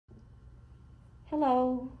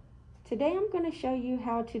Hello, today I'm going to show you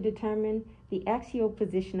how to determine the axial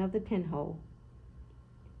position of the pinhole.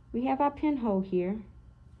 We have our pinhole here.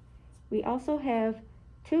 We also have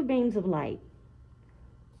two beams of light.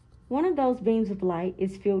 One of those beams of light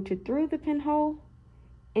is filtered through the pinhole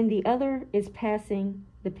and the other is passing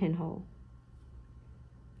the pinhole.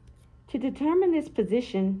 To determine this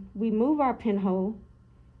position, we move our pinhole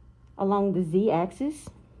along the z-axis.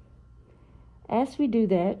 As we do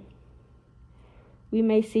that, we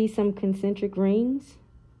may see some concentric rings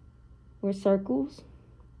or circles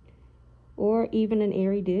or even an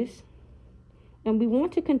airy disc. And we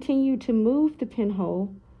want to continue to move the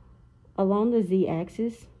pinhole along the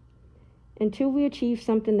z-axis until we achieve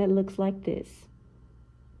something that looks like this.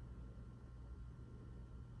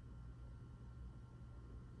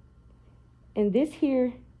 And this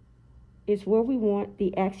here is where we want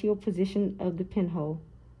the axial position of the pinhole.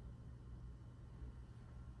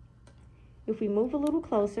 If we move a little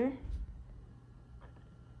closer,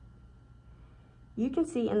 you can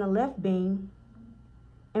see in the left beam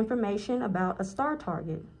information about a star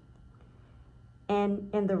target. And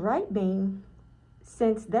in the right beam,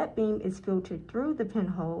 since that beam is filtered through the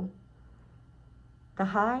pinhole, the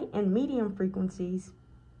high and medium frequencies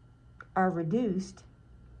are reduced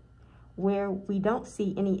where we don't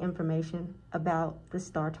see any information about the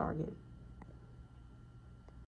star target.